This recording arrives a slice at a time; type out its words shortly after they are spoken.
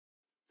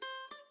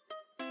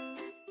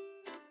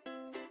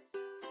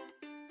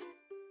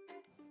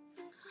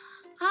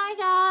Hi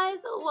guys,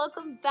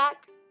 welcome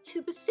back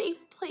to the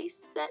safe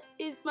place that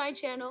is my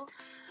channel.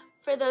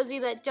 For those of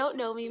you that don't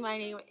know me, my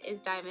name is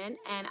Diamond,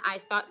 and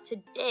I thought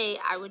today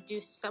I would do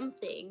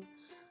something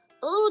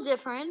a little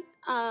different.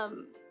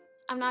 I'm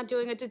not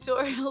doing a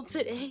tutorial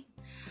today.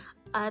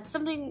 It's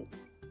something,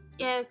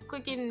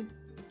 quick and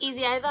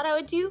easy. I thought I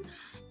would do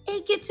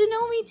a get to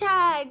know me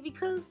tag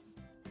because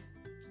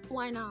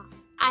why not?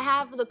 I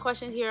have the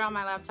questions here on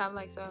my laptop,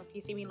 so if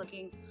you see me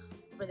looking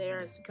over there,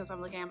 it's because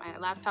I'm looking at my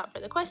laptop for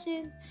the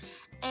questions.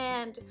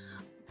 And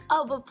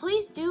but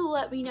please do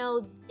let me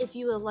know if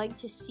you would like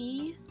to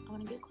see, I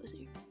want to get closer,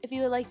 if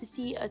you would like to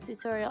see a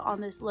tutorial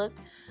on this look,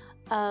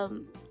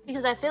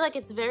 because I feel like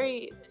it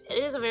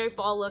is a very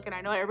fall look, and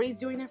I know everybody's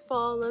doing their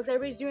fall looks,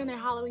 everybody's doing their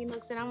Halloween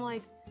looks, and I'm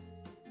like,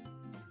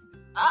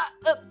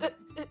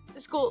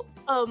 it's cool.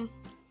 I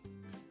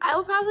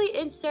will probably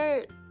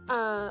insert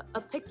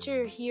a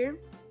picture here,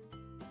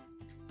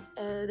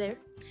 there,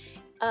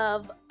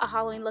 of a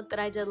Halloween look that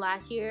I did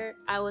last year.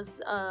 I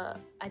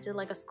did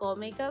like a skull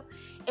makeup.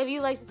 If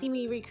you'd like to see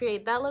me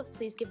recreate that look,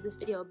 please give this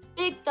video a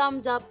big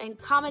thumbs up and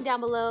comment down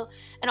below.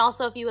 And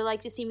also if you would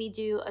like to see me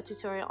do a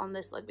tutorial on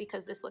this look,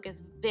 because this look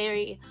is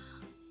very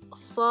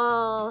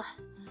fall,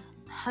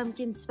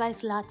 pumpkin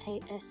spice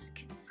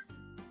latte-esque,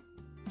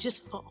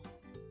 just fall,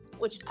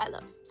 which I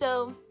love.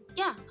 So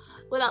yeah,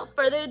 without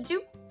further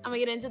ado, I'm gonna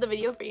get into the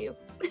video for you.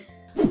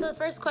 So the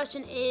first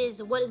question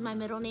is, what is my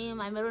middle name?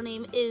 My middle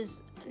name is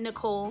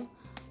Nicole.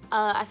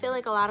 I feel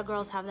like a lot of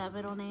girls have that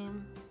middle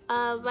name.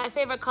 My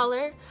favorite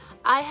color,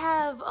 I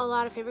have a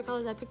lot of favorite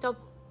colors. I picked up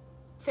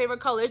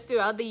favorite colors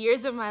throughout the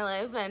years of my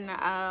life, and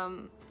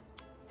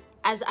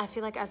as I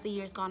feel like as the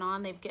years gone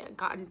on, they've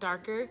gotten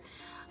darker.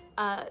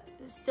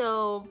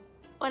 So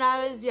when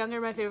I was younger,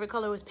 my favorite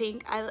color was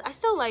pink. I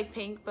still like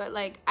pink, but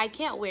I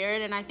can't wear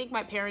it, and I think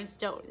my parents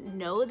don't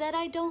know that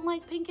I don't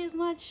like pink as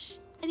much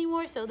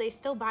anymore, so they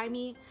still buy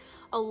me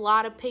a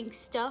lot of pink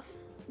stuff.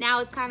 Now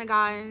it's kind of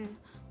gotten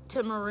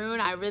to maroon.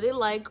 I really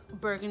like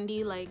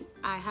burgundy.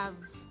 I have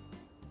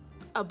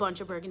a bunch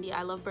of burgundy.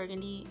 I love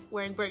burgundy,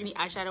 wearing burgundy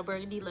eyeshadow,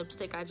 burgundy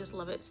lipstick. I just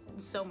love it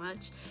so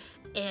much.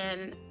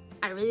 And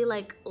I really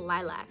like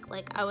lilac.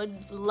 I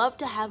would love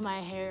to have my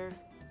hair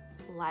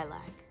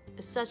lilac.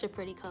 It's such a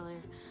pretty color.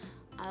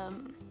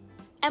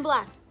 And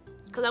black,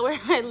 because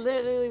I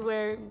literally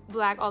wear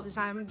black all the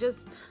time.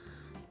 Just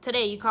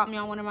today you caught me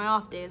on one of my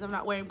off days. I'm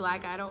not wearing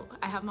black.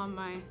 I have on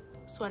my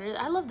sweater.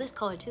 I love this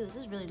color too. This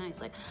is really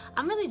nice.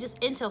 I'm really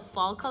just into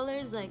fall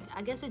colors.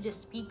 I guess it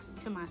just speaks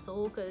to my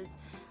soul, because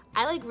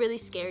I like really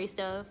scary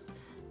stuff,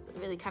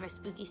 really kind of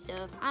spooky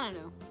stuff. I don't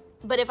know.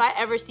 But if I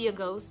ever see a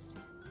ghost,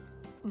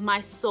 my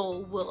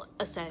soul will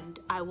ascend.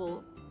 I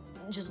will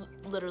just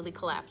literally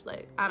collapse.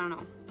 I don't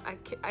know.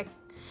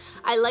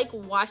 I like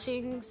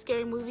watching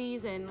scary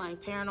movies and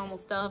paranormal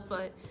stuff,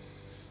 but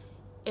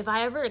if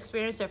I ever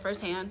experience it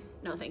firsthand,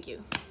 no thank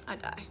you. I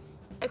die.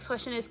 Next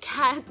question is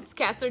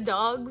cats or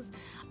dogs?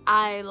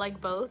 I like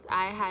both.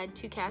 I had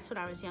 2 cats when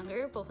I was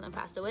younger. Both of them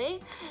passed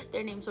away.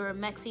 Their names were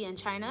Mexi and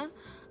China.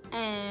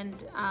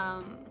 And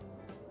I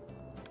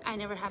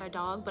never had a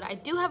dog, but I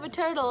do have a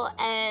turtle,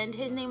 and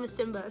his name is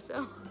Simba.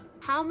 So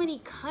how many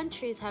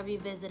countries have you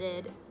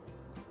visited?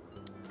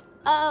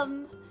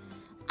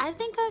 I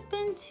think I've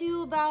been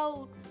to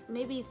about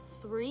maybe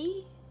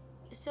 3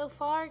 so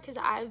far, because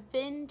I've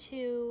been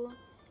to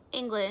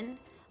England,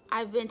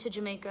 I've been to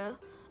Jamaica,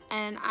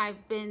 and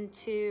I've been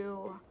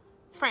to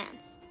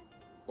France,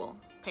 well,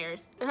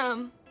 Paris.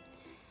 And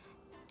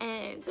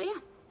so yeah,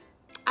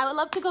 I would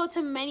love to go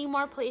to many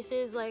more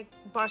places, like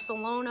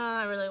Barcelona.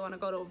 I really want to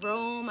go to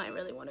Rome. I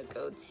really want to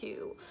go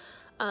to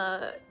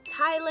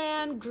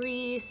Thailand,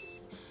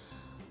 Greece.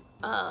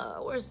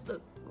 Where's the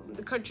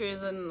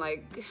countries in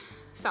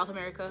South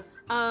America?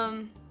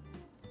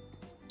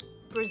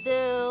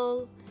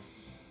 Brazil,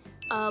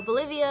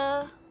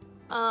 Bolivia.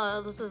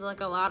 This is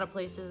a lot of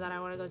places that I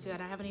want to go to,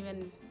 and I haven't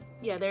even,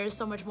 there's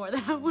so much more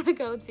that I want to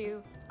go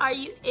to. Are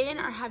you in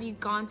or have you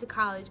gone to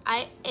college?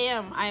 I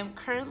am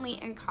currently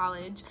in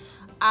college.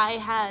 I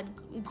had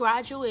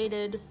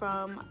graduated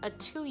from a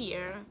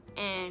 2-year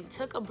and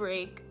took a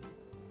break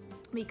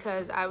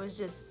because I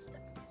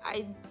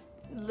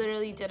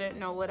literally didn't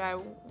know what I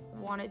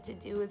wanted to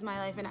do with my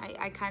life, and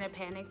I kind of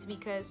panicked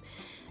because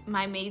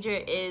my major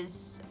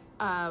is,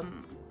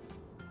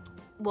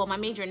 well, my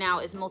major now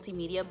is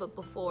multimedia, but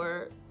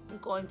before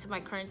going to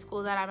my current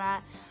school that I'm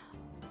at,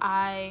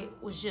 I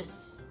was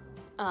just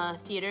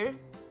theater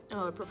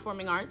or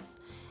performing arts.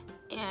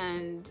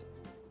 And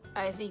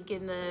I think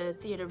in the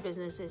theater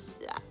business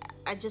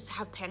I just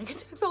have panic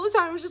attacks all the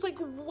time. I was just like,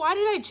 why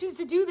did I choose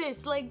to do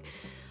this?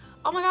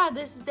 Oh my God,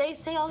 they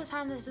say all the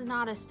time, this is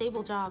not a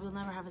stable job. You'll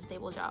never have a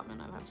stable job. You'll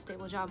never have a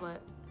stable job,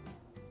 but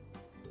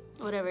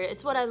whatever.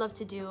 It's what I love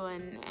to do,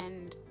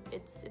 and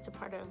it's a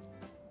part of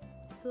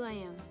who I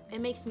am.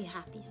 It makes me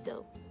happy,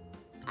 so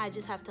I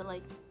just have to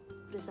put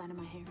this out of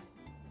my hair.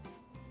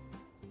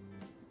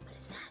 What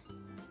is that?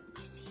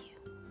 I see you.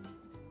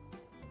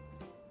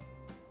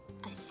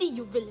 I see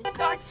you, villain.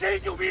 I see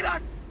you,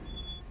 Miran!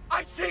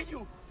 I see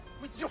you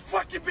with your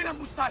fucking beard and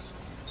mustache!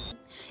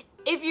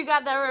 If you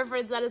got that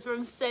reference, that is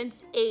from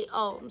Sense8.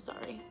 Oh, I'm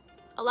sorry.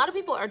 A lot of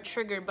people are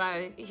triggered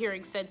by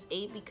hearing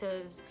Sense8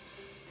 because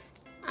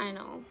I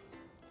know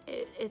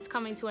it's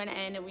coming to an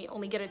end and we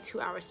only get a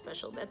 2-hour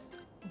special. That's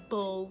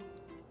bull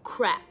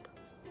crap.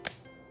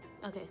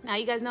 Okay, now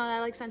you guys know that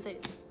I like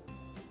Sense8.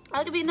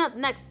 I could be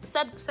next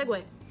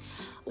segue.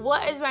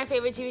 What is my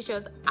favorite TV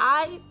shows?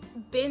 I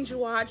binge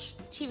watch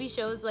TV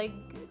shows like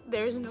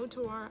there's no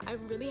tomorrow. I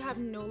really have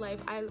no life.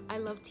 I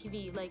love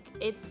TV. Like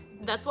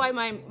that's why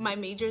my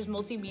major is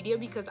multimedia,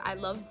 because I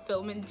love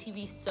film and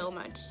TV so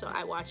much. So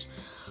I watch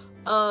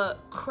a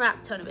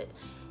crap ton of it.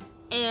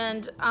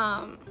 And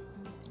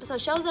so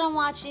shows that I'm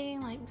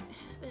watching, like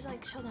there's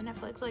like shows on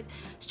Netflix, like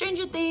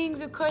Stranger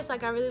Things, of course.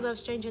 Like I really love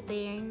Stranger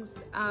Things.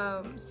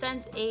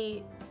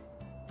 Sense8.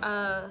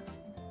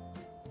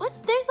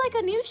 There's like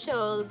a new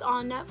show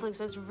on Netflix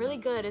that's really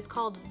good. It's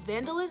called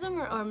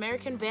Vandalism or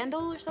American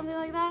Vandal or something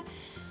like that.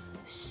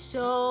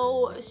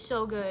 So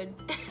good.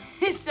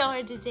 It's so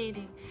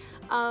entertaining.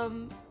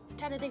 Trying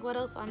to think what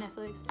else on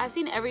Netflix. I've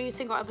seen every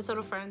single episode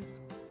of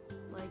Friends.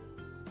 Like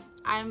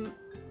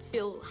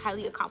feel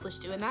highly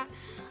accomplished doing that.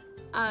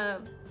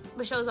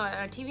 But shows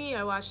on TV,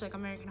 I watch like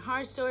American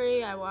Horror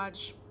Story. I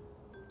watch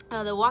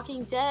The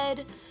Walking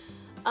Dead.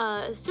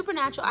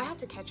 Supernatural, I have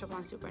to catch up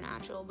on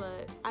Supernatural,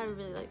 but I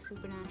really like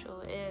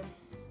Supernatural.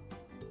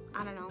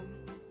 I don't know,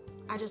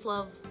 I just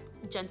love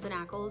Jensen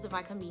Ackles. If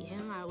I could meet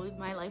him,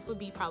 my life would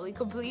be probably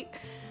complete.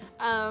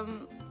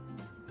 What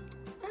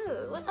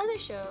other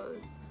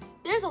shows?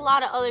 There's a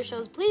lot of other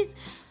shows. Please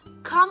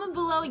comment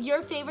below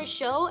your favorite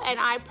show and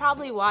I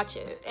probably watch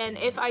it. And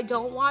if I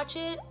don't watch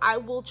it, I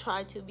will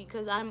try to,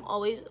 because I'm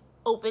always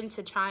open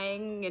to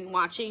trying and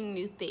watching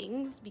new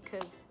things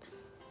because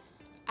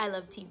I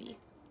love TV.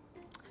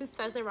 Who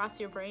says it rots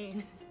your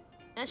brain?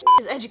 That shit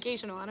is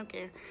educational, I don't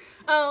care.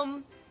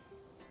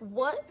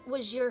 What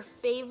was your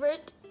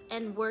favorite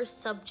and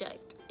worst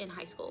subject in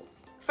high school?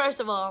 First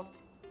of all,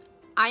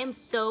 I am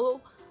so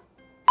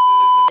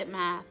at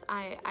math.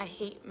 I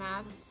hate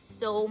math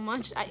so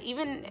much.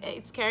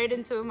 It's carried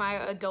into my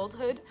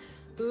adulthood.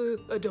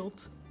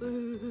 Adult.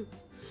 But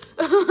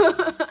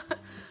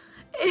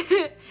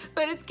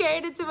it's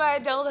carried into my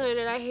adulthood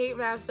and I hate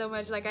math so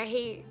much. Like I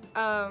hate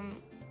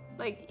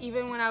like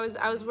even when I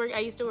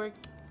used to work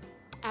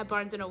at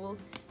Barnes & Nobles.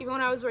 Even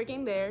when I was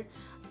working there,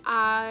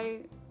 I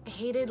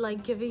hated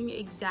like giving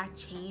exact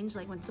change.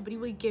 Like when somebody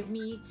would give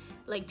me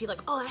like, be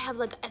like, oh, I have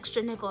like an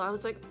extra nickel. I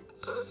was like,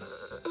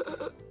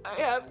 I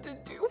have to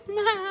do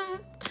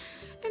math.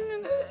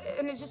 And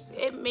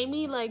it made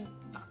me like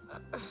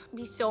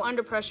be so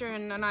under pressure,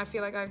 and then I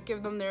feel like I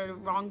give them their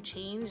wrong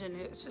change, and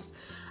it's just,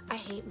 I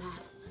hate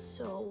math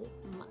so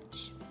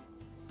much.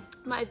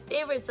 My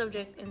favorite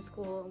subject in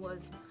school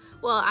was,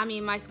 well, I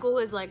mean, my school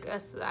was like,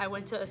 I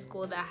went to a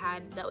school that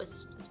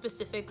was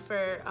specific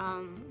for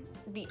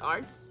the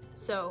arts.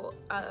 So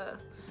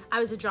I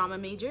was a drama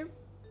major,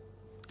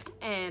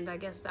 and I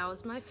guess that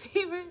was my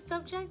favorite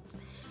subject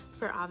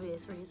for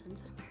obvious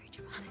reasons. I'm very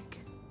dramatic.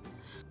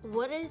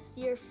 What is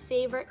your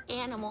favorite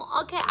animal?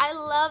 Okay, I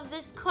love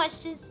this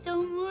question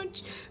so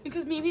much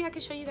because maybe I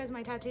could show you guys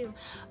my tattoo.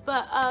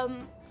 But,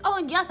 oh,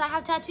 and yes, I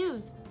have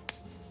tattoos.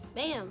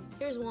 Bam,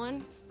 here's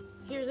one,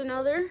 here's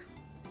another,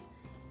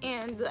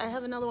 and I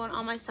have another one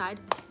on my side.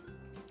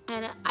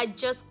 And I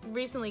just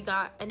recently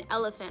got an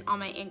elephant on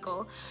my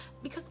ankle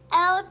because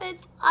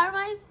elephants are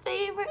my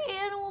favorite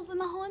animals in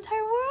the whole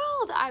entire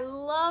world. I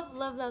love,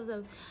 love, love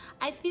them.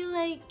 I feel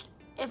like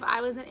if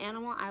I was an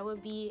animal, I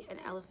would be an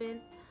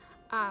elephant.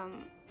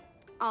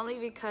 Only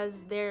because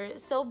they're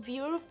so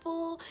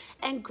beautiful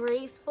and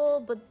graceful,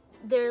 but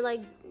they're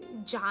like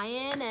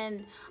giant.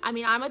 And I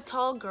mean, I'm a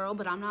tall girl,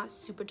 but I'm not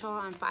super tall.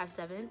 I'm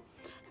 5'7",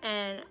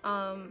 and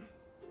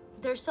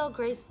they're so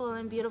graceful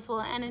and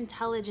beautiful and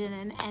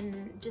intelligent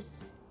and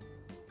just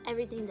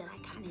everything that I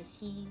kind of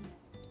see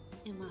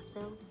in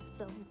myself.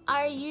 So,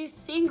 are you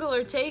single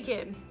or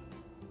taken?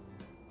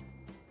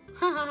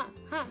 I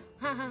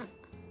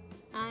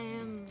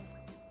am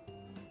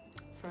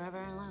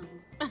forever alone.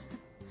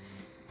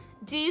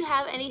 Do you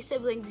have any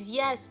siblings?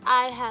 Yes,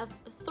 I have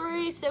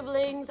 3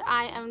 siblings.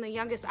 I am the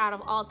youngest out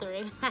of all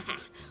 3,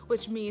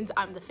 which means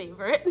I'm the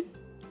favorite.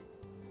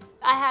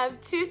 I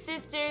have 2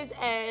 sisters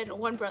and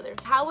 1 brother.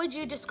 How would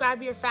you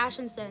describe your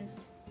fashion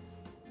sense?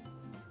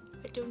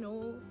 I don't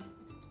know.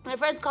 My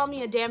friends call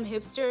me a damn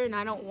hipster, and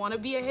I don't want to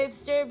be a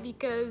hipster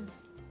because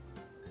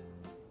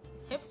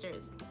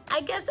hipsters.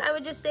 I guess I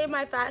would just say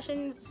my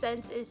fashion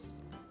sense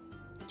is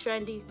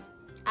trendy.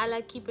 I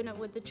like keeping up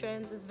with the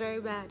trends. It's very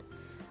bad.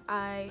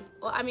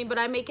 But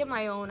I make it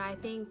my own. I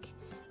think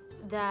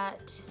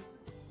that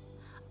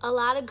a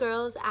lot of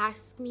girls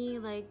ask me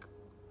like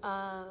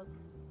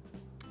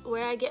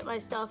where I get my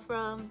stuff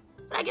from.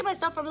 But I get my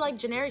stuff from like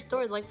generic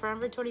stores like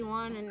Forever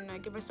 21, and I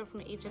get my stuff from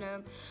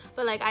H&M.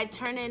 But like I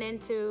turn it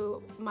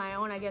into my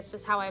own, I guess,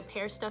 just how I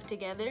pair stuff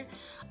together.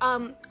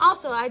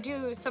 Also, I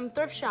do some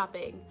thrift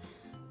shopping.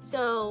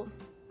 So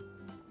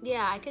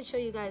yeah, I could show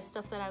you guys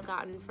stuff that I've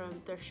gotten from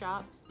thrift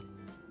shops.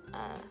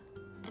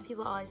 And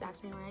people always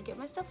ask me where I get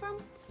my stuff from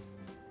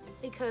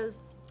because,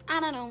 I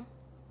don't know,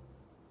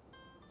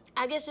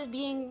 I guess just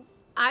being,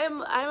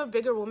 I'm a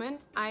bigger woman.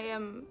 I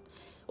am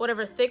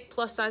whatever, thick,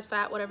 plus size,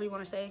 fat, whatever you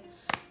want to say.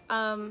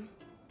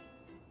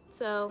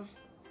 So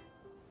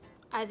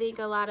I think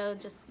a lot of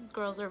just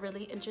girls are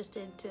really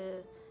interested to,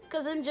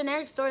 because in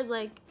generic stores,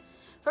 like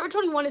Forever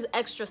 21 is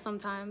extra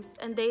sometimes,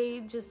 and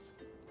they just,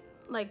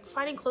 like,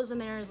 finding clothes in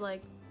there is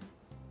like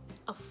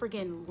a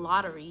friggin'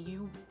 lottery.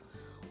 You,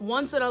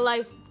 once in a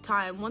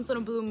lifetime, once in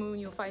a blue moon,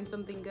 you'll find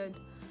something good.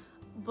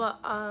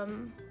 But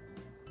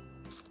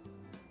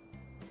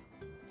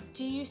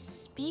do you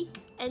speak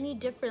any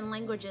different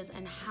languages,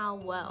 and how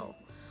well?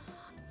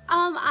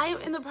 I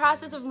am in the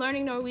process of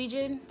learning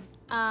Norwegian,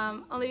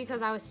 only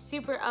because I was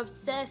super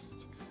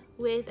obsessed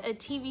with a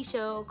TV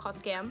show called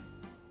Scam.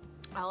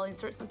 I'll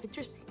insert some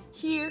pictures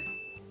here,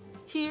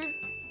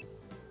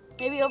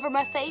 maybe over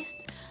my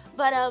face.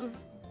 But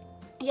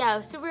yeah, I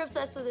was super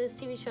obsessed with this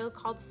TV show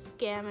called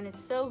Scam, and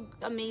it's so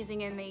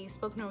amazing, and they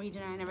spoke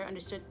Norwegian, and I never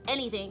understood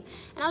anything.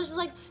 And I was just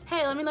like,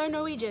 hey, let me learn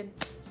Norwegian.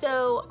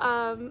 So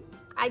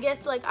I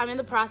guess, like, I'm in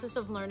the process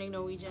of learning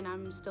Norwegian.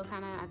 I'm still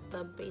kind of at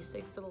the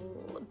basics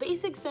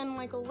and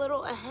like a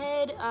little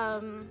ahead.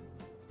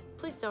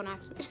 Please don't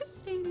ask me to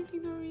say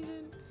anything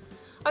Norwegian.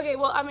 Okay,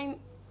 well, I mean,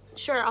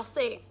 sure, I'll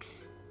say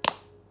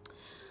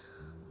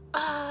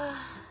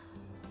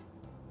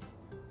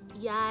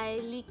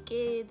Jeg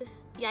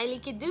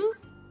liker du,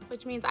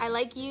 which means I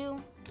like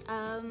you.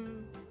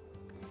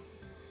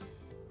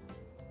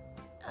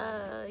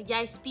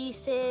 Jeg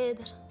spiser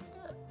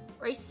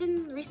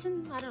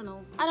risen? I don't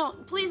know.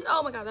 Please,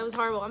 oh my god, that was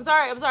horrible. I'm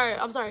sorry.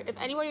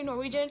 If anyone in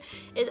Norwegian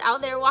is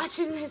out there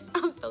watching this,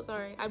 I'm so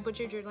sorry. I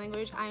butchered your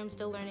language. I am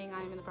still learning.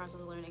 I am in the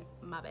process of learning.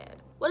 My bad.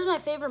 What is my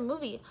favorite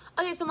movie?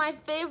 Okay, so my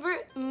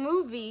favorite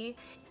movie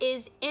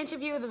is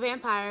Interview with the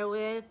Vampire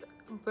with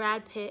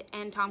Brad Pitt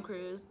and Tom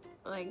Cruise.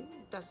 Like,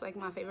 that's like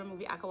my favorite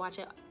movie. I could watch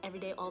it every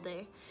day, all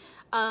day.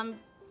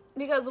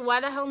 Because why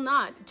the hell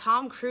not?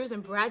 Tom Cruise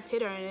and Brad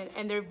Pitt are in it,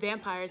 and they're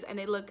vampires, and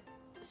they look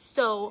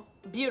so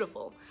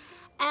beautiful.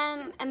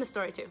 And the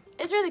story too.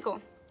 It's really cool.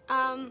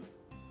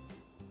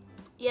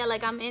 Yeah,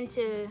 like I'm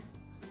into,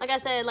 like I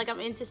said, like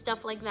I'm into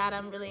stuff like that.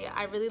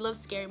 I really love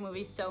scary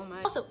movies so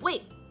much. Also,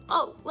 wait.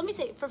 Oh, let me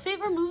say, for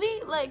favorite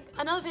movie, like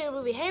another favorite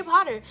movie, Harry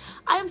Potter.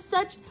 I am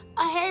such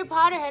a Harry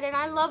Potter head, and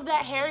I love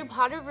that Harry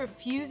Potter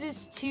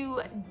refuses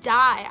to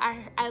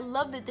die. I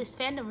love that this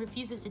fandom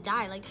refuses to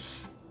die. Like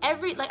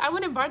I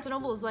went in Barnes &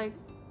 Noble's like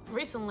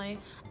recently,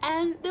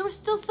 and there was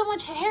still so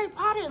much Harry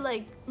Potter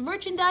like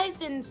merchandise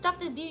and stuff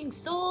that's being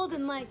sold,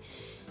 and like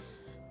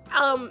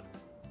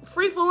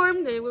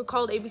Freeform, they were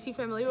called ABC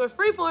Family, but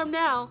Freeform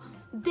now,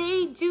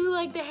 they do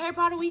like the Harry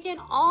Potter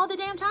weekend all the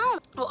damn time.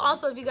 Well,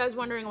 also, if you guys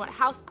wondering what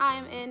house I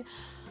am in,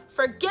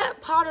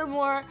 forget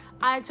Pottermore.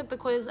 I took the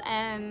quiz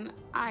and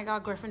I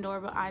got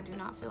Gryffindor, but I do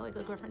not feel like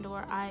a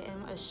Gryffindor. I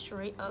am a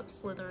straight up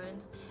Slytherin.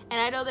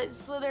 And I know that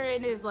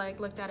Slytherin is like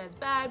looked at as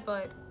bad,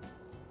 but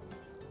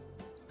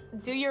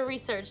do your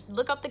research.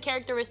 Look up the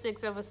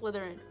characteristics of a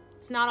Slytherin.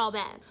 It's not all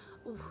bad.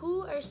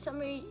 Who are some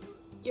of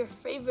your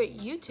favorite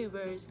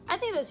YouTubers? I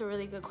think that's a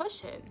really good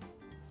question.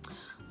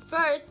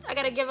 First, I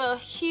gotta give a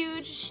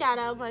huge shout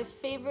out. My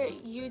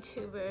favorite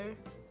YouTuber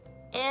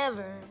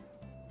ever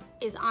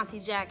is Auntie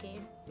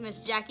Jackie,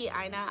 Miss Jackie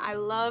Aina. I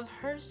love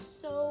her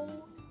so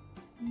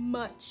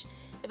much.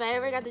 If I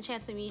ever got the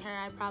chance to meet her,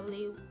 I'd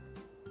probably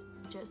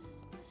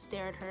just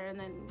stare at her and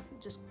then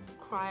just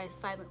cry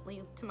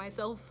silently to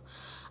myself.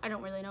 I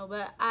don't really know,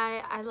 but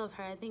I love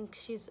her. I think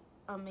she's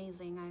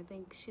amazing. I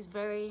think she's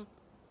very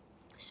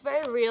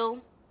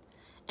real,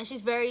 and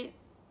she's very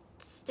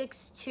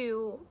sticks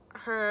to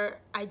her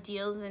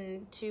ideals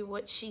and to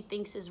what she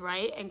thinks is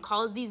right, and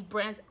calls these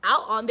brands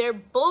out on their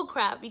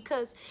bullcrap,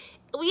 because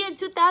we in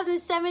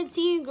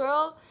 2017,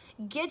 girl.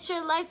 Get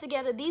your life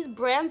together. These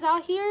brands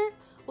out here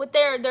with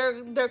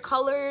their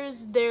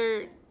colors,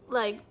 they're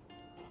like,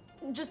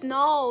 just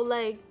no,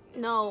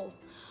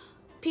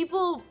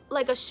 people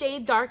like a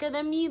shade darker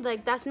than me,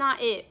 like that's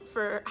not it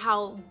for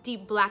how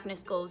deep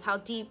blackness goes, how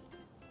deep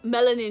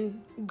melanin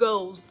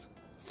goes.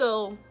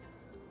 So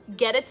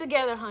get it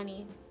together,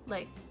 honey.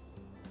 Like,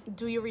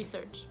 do your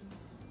research.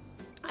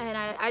 And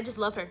I just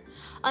love her.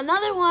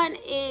 Another one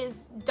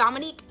is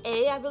Dominique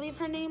A, I believe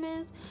her name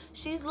is.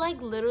 She's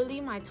like literally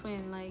my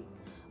twin. Like,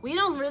 we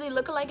don't really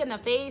look alike in the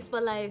face,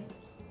 but like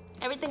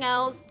everything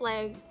else,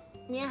 like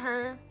me and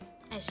her,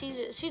 and she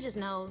just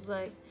knows,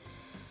 like.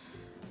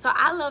 So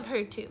I love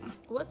her too.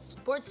 What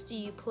sports do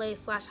you play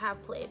 /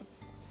 have played?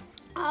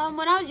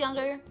 When I was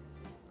younger,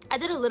 I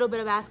did a little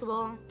bit of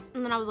basketball,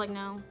 and then I was like,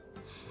 no.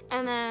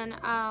 And then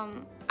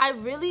I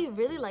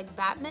really like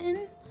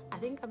badminton. I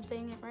think I'm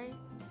saying it right.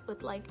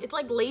 But like, it's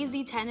like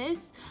lazy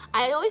tennis.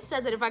 I always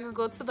said that if I could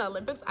go to the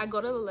Olympics, I'd go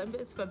to the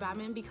Olympics for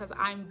badminton, because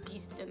I'm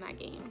beast in that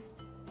game.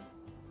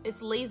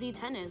 It's lazy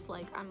tennis.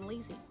 Like, I'm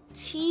lazy.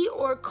 Tea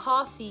or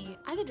coffee?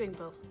 I could drink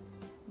both.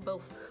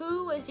 Both.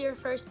 Who was your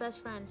first best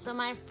friend? So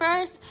my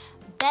first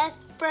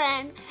best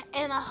friend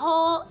in the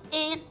whole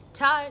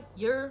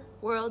entire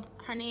world,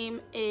 her name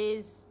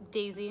is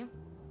Daisy.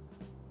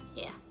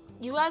 Yeah,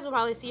 you guys will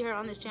probably see her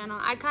on this channel.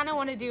 I kind of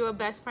want to do a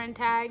best friend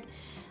tag,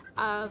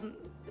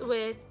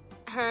 with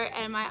her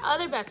and my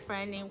other best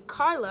friend named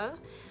Carla.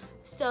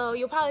 So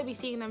you'll probably be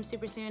seeing them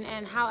super soon.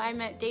 And how I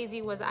met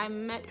Daisy was I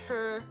met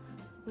her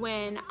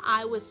when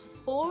I was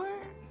 4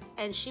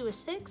 and she was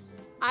 6.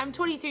 I'm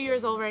 22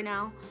 years old right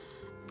now.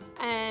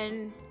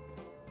 And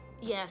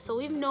yeah, so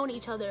we've known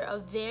each other a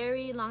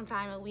very long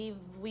time, and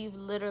we've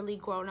literally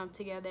grown up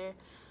together.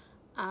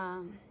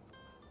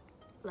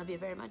 Love you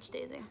very much,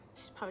 Daisy.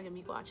 She's probably gonna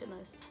be watching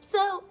this.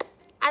 So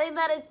I think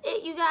that is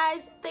it, you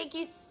guys. Thank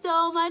you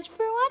so much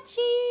for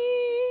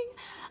watching.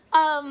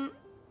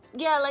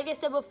 Yeah, like I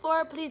said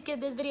before, please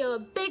give this video a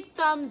big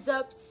thumbs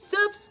up,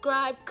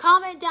 subscribe,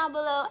 comment down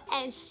below,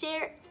 and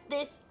share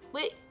this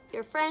with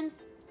your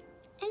friends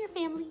and your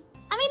family.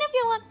 I mean, if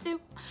you want to.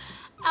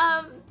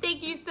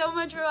 Thank you so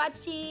much for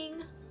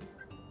watching.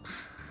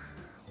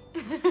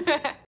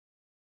 Bye.